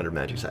effects, D100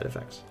 magic side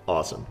effects.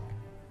 Awesome.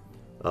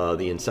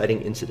 The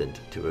inciting incident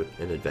to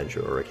an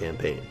adventure or a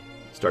campaign.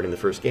 Starting the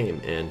first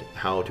game, and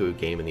how to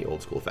game in the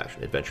old school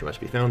fashion. Adventure must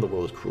be found, the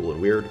world is cruel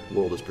and weird,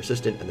 world is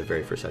persistent, and the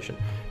very first session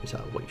is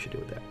what you should do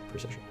with that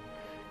first session.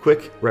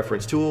 Quick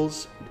reference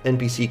tools,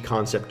 NPC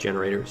concept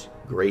generators,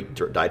 great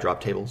die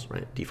drop tables,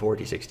 right? D4,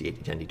 D6,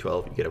 D8, D10,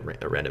 D12, you get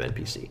a random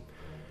NPC.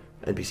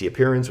 NPC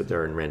appearance with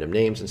their random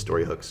names and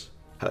story hooks.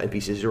 How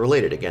NPCs are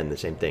related, again, the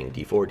same thing.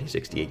 D4,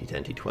 D6, D8,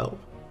 D10, D12.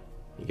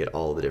 You get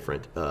all the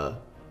different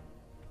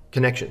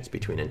connections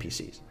between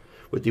NPCs.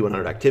 With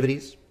D100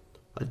 activities,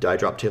 a die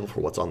drop table for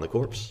what's on the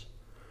corpse.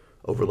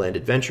 Overland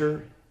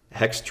adventure,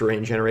 hex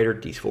terrain generator,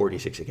 D4,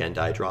 D6, again,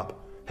 die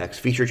drop. Hex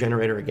feature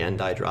generator, again,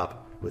 die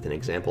drop, with an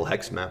example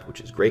hex map,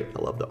 which is great.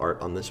 I love the art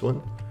on this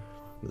one.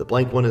 The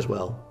blank one as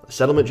well. A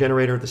settlement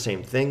generator, the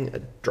same thing. A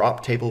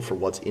drop table for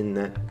what's in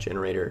that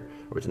generator,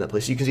 or what's in that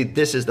place. So you can see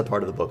this is the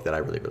part of the book that I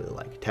really, really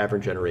like.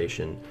 Tavern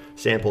generation,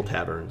 sample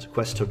taverns,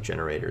 quest hook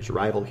generators,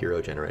 rival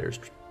hero generators,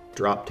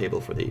 drop table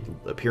for the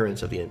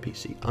appearance of the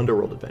NPC,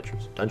 underworld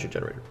adventures, dungeon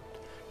generator,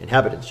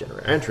 inhabitants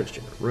generator, entrance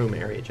generator, room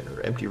area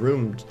generator, empty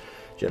rooms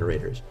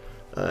generators,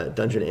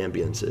 dungeon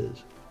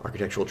ambiances,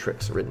 architectural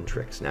tricks, written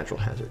tricks, natural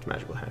hazards,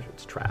 magical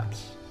hazards,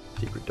 traps,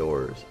 secret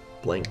doors,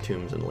 blank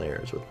tombs and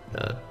lairs with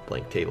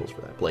blank tables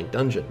for that. Blank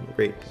dungeon,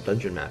 great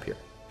dungeon map here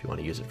if you want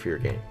to use it for your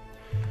game.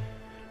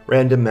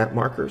 Random map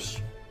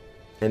markers,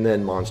 and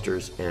then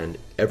monsters and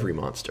every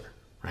monster,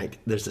 right?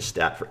 There's a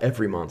stat for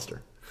every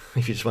monster.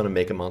 If you just want to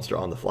make a monster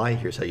on the fly,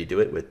 here's how you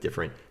do it with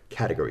different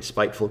categories.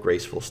 Spiteful,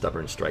 graceful,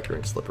 stubborn, striker,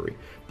 and slippery.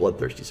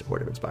 Bloodthirsty,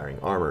 supportive, inspiring,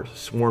 armor,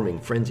 swarming,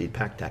 frenzied,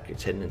 pack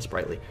tactics, hidden, and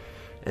sprightly.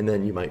 And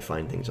then you might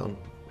find things on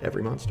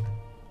every monster.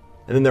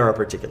 And then there are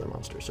particular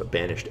monsters, so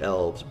banished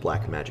elves,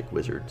 black magic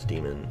wizards,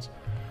 demons,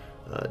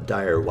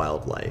 dire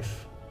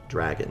wildlife,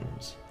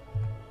 dragons,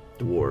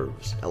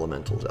 dwarves,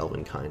 elementals,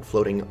 elven kind,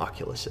 floating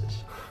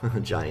oculuses,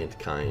 giant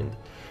kind,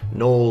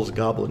 gnolls,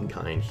 goblin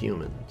kind,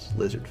 humans,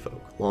 lizard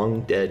folk,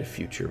 long dead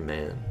future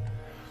man,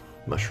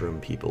 mushroom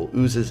people,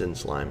 oozes and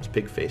slimes,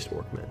 pig-faced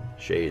orcmen,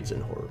 shades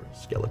and horrors,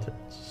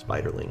 skeletons,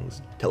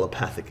 spiderlings,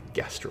 telepathic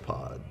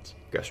gastropods,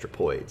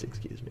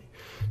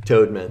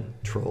 toadmen,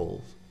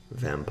 trolls,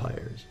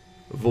 vampires,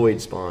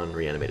 void spawn,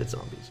 reanimated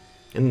zombies,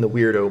 and the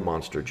weirdo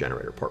monster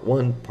generator, part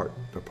 1,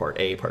 part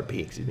A, part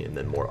B, and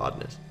then more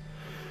oddness.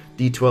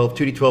 D12,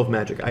 2D12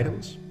 magic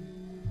items,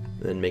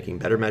 then making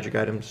better magic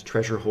items,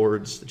 treasure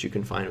hoards that you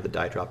can find with a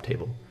die drop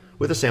table,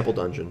 with a sample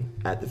dungeon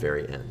at the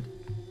very end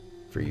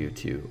for you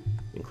to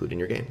include in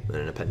your game, and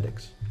an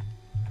appendix.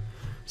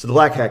 So the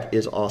Black Hack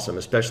is awesome,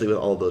 especially with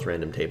all of those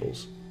random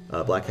tables.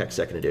 Black Hack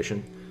 2nd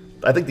edition.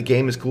 I think the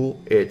game is cool.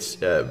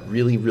 It's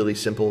really, really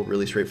simple,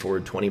 really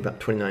straightforward,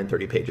 29,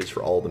 30 pages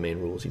for all the main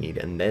rules you need,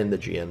 and then the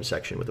GM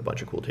section with a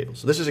bunch of cool tables.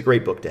 So this is a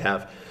great book to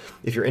have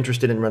if you're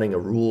interested in running a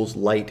rules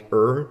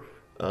lighter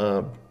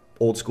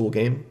old school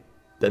game.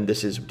 Then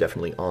this is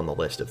definitely on the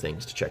list of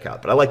things to check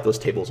out. But I like those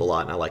tables a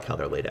lot, and I like how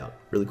they're laid out.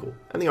 Really cool.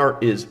 And the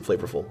art is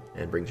flavorful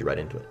and brings you right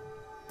into it.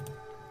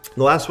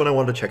 The last one I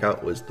wanted to check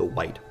out was the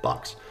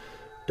Wight-Box.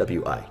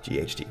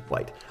 W-I-G-H-T,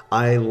 Wight.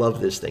 I love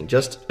this thing.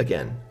 Just,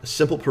 again, a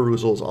simple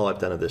perusal is all I've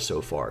done of this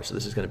so far. So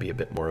this is going to be a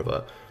bit more of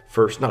a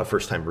not a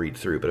first-time read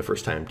through, but a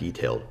first-time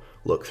detailed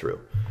look through.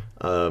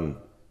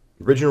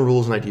 Original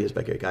rules and ideas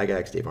by Gary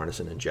Gygax, Dave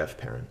Arneson, and Jeff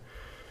Perrin.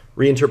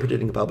 Reinterpreted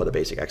and compiled by the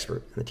basic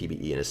expert in the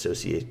TBE and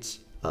Associates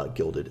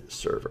Gilded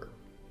Server.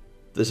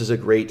 This is a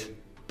great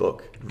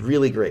book,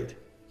 really great.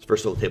 It's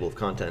versatile table of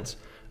contents,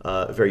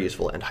 very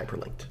useful and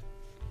hyperlinked.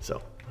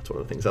 So that's one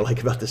of the things I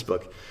like about this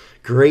book.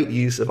 Great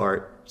use of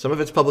art. Some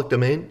of it's public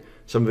domain,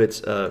 some of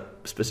it's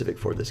specific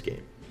for this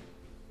game.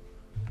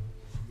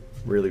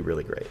 Really,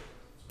 really great.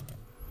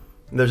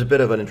 And there's a bit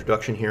of an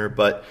introduction here,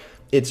 but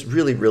it's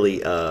really,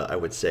 really, I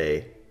would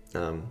say,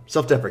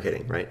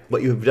 self-deprecating, right?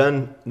 What you have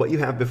done, what you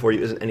have before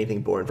you isn't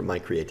anything born from my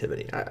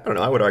creativity. I don't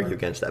know, I would argue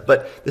against that,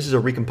 but this is a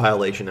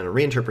recompilation and a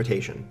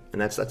reinterpretation, and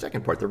that's that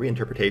second part, the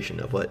reinterpretation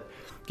of what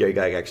Gary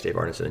Gygax, Dave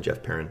Arneson, and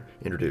Jeff Perrin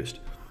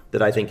introduced,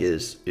 that I think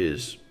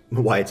is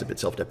why it's a bit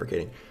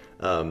self-deprecating.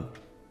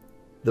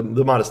 The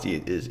modesty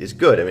is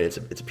good. I mean, it's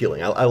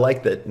appealing. I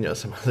like that, you know,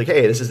 someone's like,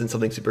 hey, this isn't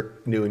something super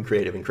new and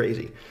creative and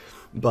crazy,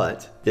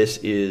 but this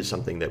is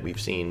something that we've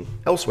seen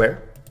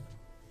elsewhere,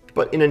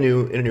 but in a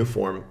new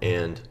form.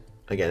 And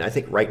again, I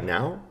think right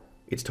now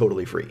it's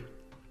totally free.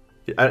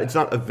 It's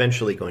not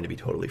eventually going to be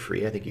totally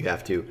free. I think you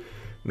have to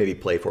maybe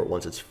play for it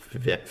once it's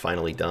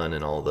finally done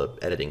and all the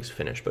editing's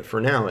finished. But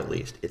for now, at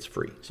least, it's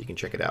free, so you can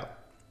check it out.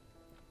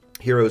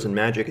 Heroes and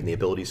magic and the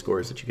ability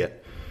scores that you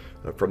get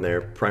from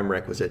their prime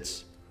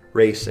requisites.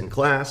 Race and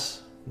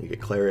class, you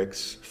get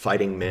clerics,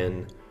 fighting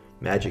men,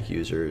 magic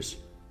users,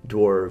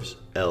 dwarves,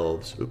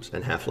 elves,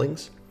 and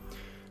halflings.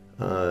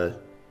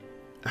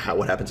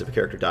 What happens if a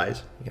character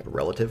dies? You have a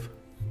relative.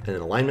 And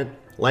then alignment,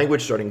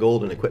 language, starting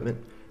gold, and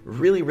equipment.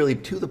 Really, really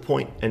to the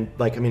point. And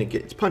like, I mean,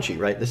 it's punchy,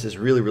 right? This is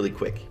really, really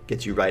quick.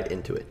 Gets you right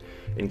into it.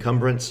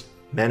 Encumbrance,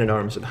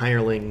 man-at-arms and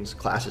hirelings,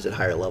 classes at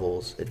higher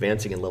levels,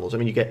 advancing in levels. I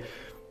mean, you get,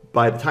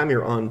 by the time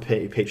you're on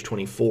page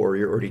 24,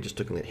 you're already just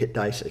looking at hit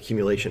dice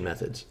accumulation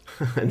methods.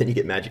 And then you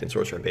get magic and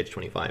sorcery on page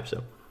 25.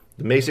 So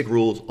the basic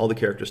rules, all the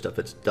character stuff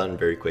that's done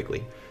very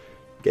quickly,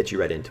 gets you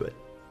right into it.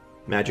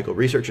 Magical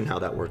research and how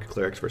that works,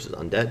 clerics versus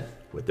undead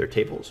with their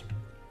tables.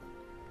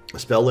 A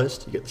spell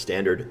list, you get the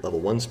standard level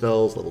 1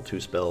 spells, level 2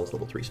 spells,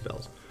 level 3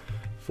 spells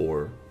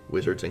for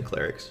wizards and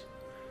clerics.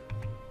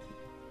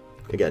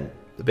 Again,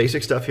 the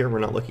basic stuff here, we're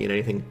not looking at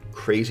anything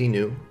crazy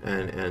new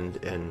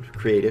and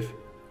creative.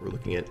 We're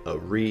looking at a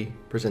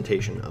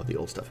representation of the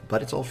old stuff,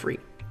 but it's all free.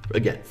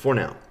 Again, for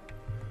now.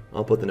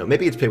 I'll put the note.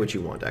 Maybe it's pay what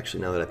you want,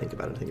 actually. Now that I think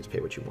about it, I think it's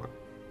pay what you want.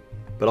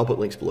 But I'll put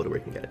links below to where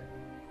you can get it.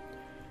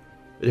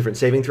 The different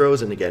saving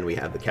throws, and again, we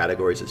have the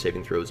categories of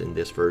saving throws in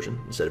this version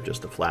instead of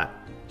just the flat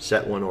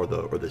set one or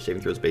the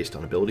saving throws based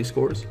on ability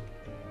scores.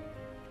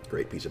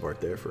 Great piece of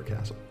art there for a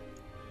castle.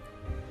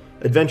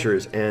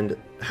 Adventures and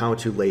how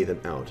to lay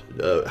them out,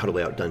 how to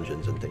lay out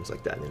dungeons and things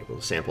like that. And then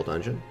we'll sample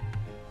dungeon.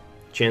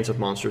 Chance of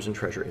monsters and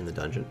treasure in the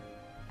dungeon.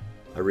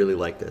 I really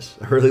like this.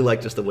 I really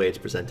like just the way it's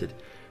presented.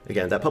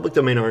 Again, that public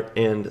domain art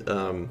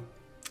and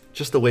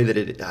just the way that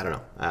I don't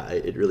know,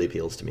 it really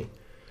appeals to me.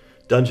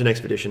 Dungeon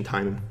expedition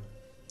time.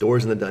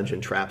 Doors in the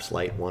dungeon, traps,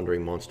 light,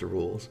 wandering monster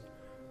rules.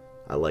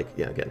 I like,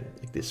 yeah, again,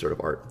 like this sort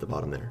of art at the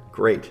bottom there.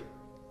 Great,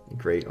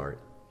 great art.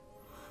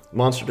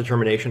 Monster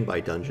determination by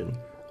dungeon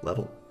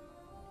level.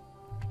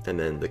 And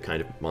then the kind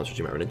of monsters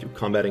you might run into.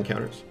 Combat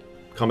encounters.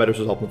 Combaters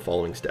result in the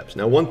following steps.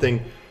 Now, one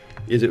thing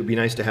is it would be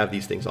nice to have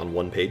these things on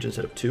one page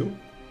instead of two,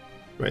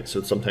 right?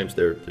 So sometimes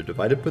they're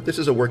divided, but this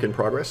is a work in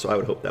progress, so I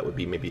would hope that would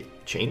be maybe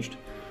changed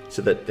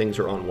so that things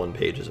are on one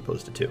page as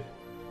opposed to two.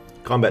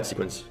 Combat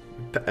sequence.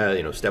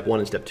 Step 1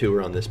 and step 2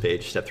 are on this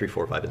page. Step 3,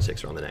 4, 5, and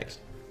 6 are on the next.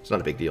 It's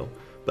not a big deal,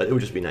 but it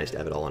would just be nice to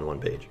have it all on one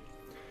page.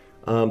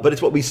 But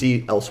it's what we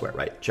see elsewhere,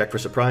 right? Check for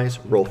surprise,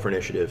 roll for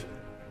initiative,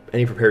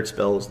 any prepared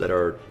spells that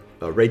are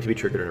ready to be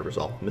triggered and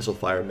resolved, missile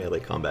fire, melee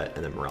combat,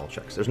 and then morale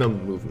checks. There's no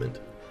movement,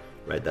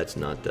 right? That's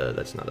not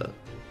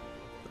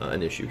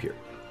an issue here.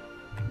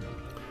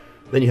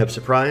 Then you have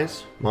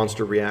surprise,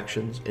 monster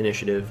reactions,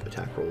 initiative,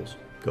 attack rolls,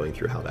 going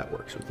through how that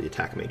works with the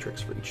attack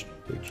matrix for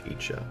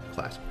each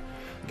class.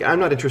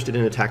 I'm not interested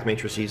in attack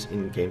matrices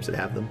in games that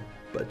have them,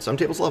 but some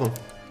tables love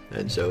them.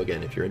 And so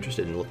again, if you're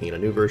interested in looking at a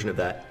new version of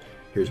that,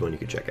 here's one you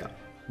can check out.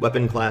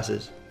 Weapon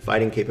classes,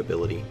 fighting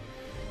capability,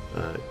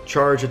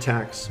 charge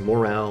attacks,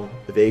 morale,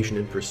 evasion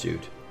and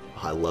pursuit.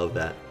 Oh, I love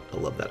that. I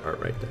love that art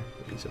right there,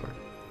 the piece of art.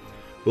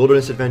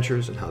 Wilderness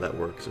adventures and how that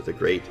works with a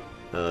great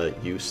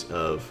use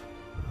of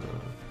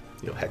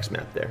hex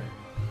map there.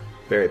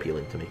 Very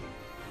appealing to me.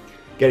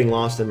 Getting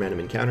lost in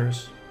random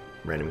encounters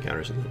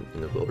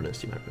in the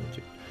wilderness you might run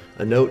into.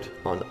 A note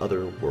on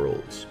other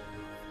worlds.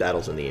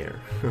 Battles in the air.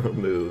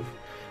 Move.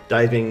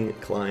 Diving,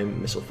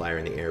 climb, missile fire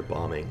in the air,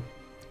 bombing,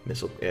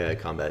 missile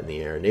combat in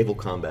the air, naval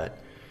combat,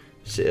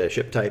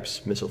 ship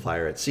types, missile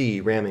fire at sea,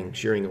 ramming,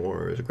 shearing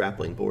oars,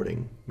 grappling,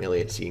 boarding,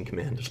 melee at sea and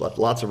command. There's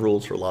lots of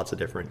rules for lots of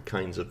different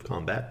kinds of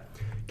combat.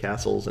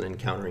 Castles and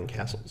encountering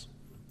castles.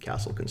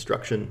 Castle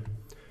construction.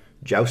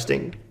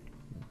 Jousting.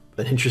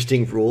 An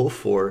interesting rule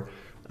for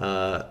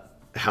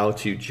how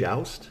to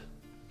joust.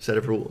 Set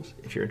of rules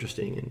if you're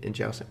interested in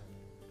jousting.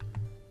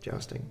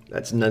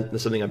 That's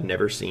something I've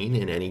never seen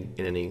in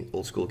any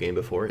old school game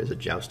before, is a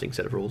jousting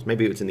set of rules.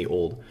 Maybe it's in the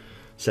old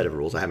set of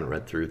rules. I haven't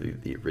read through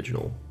the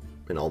original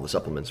and all the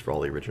supplements for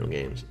all the original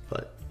games,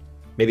 but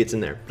Maybe it's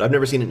in there, but I've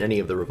never seen it in any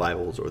of the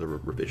revivals or the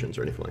revisions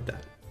or anything like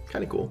that.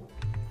 Kind of cool.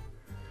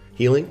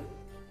 Healing.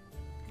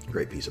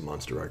 Great piece of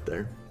monster art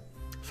there.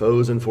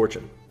 Foes and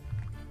Fortune.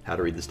 How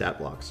to read the stat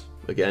blocks.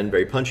 Again,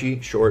 very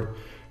punchy, short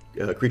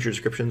creature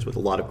descriptions with a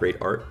lot of great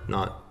art.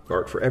 Not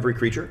art for every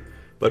creature,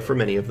 but for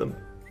many of them.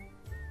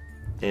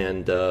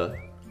 And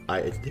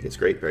I think it's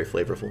great, very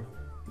flavorful.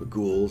 The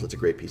ghouls, that's a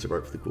great piece of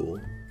art for the ghoul.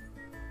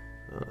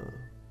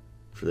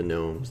 For the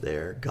gnomes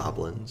there,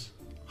 goblins,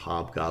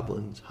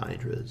 hobgoblins,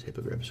 hydras,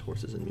 hippogriffs,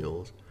 horses and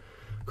mules.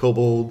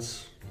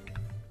 Kobolds,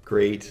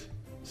 great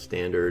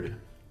standard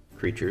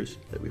creatures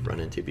that we've run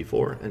into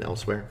before and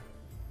elsewhere.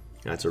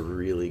 That's a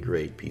really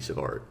great piece of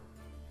art.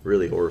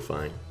 Really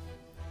horrifying.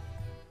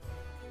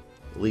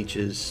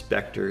 Leeches,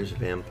 specters,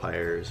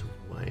 vampires,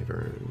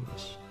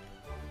 wyverns.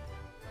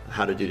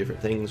 How to do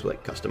different things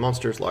like custom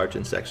monsters, large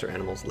insects or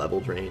animals, level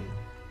drain.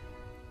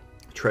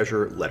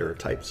 Treasure letter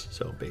types,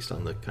 so based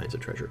on the kinds of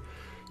treasure.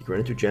 You can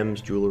run into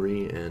gems,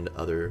 jewelry, and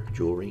other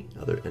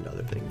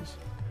things.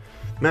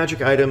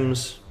 Magic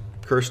items,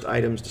 cursed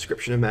items,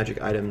 description of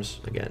magic items.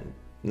 Again,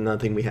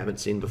 nothing we haven't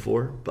seen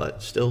before,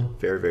 but still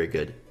very, very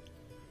good.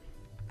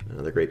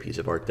 Another great piece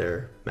of art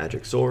there.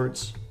 Magic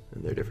swords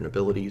and their different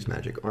abilities,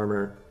 magic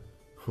armor.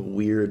 A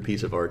weird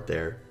piece of art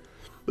there.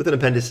 With an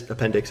appendix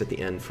at the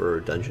end for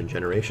dungeon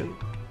generation.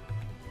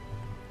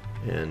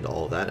 And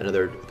all of that.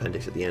 Another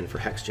appendix at the end for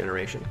hex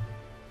generation.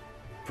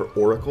 For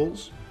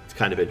oracles, it's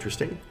kind of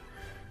interesting.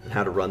 And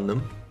how to run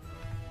them.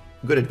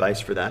 Good advice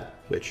for that,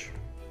 which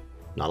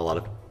not a lot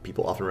of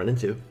people often run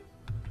into.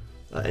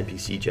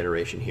 NPC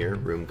generation here,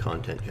 room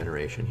content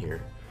generation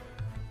here.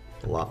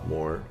 A lot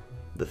more.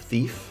 The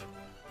thief.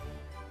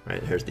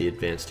 Right, here's the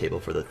advanced table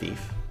for the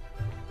thief.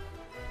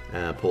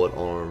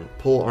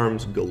 Pull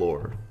arms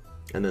galore.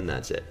 And then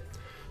that's it.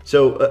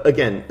 So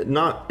again,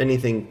 not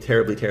anything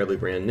terribly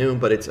brand new,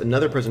 but it's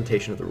another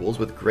presentation of the rules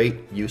with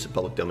great use of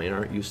public domain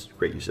art,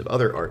 great use of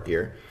other art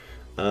here.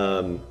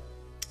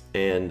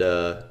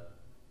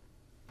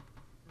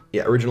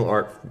 Yeah, original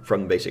art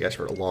from the basic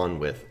expert along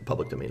with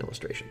public domain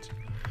illustrations.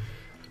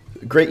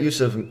 Great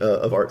use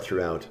of art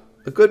throughout.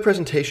 A good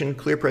presentation,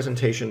 clear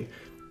presentation.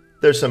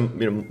 There's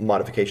some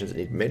modifications that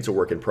need to be made. It's a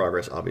work in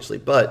progress, obviously,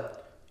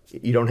 but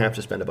you don't have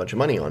to spend a bunch of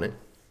money on it.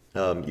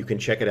 You can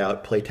check it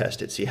out, play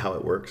test it, see how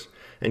it works,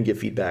 and give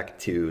feedback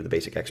to the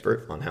basic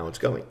expert on how it's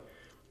going.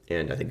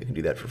 And I think you can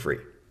do that for free.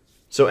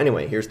 So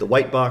anyway, here's the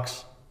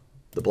Wight-Box,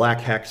 the Black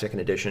Hack 2nd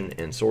Edition,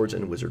 and Swords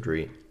and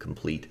Wizardry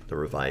Complete, the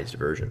revised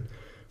version.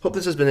 Hope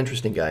this has been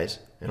interesting, guys,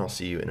 and I'll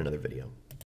see you in another video.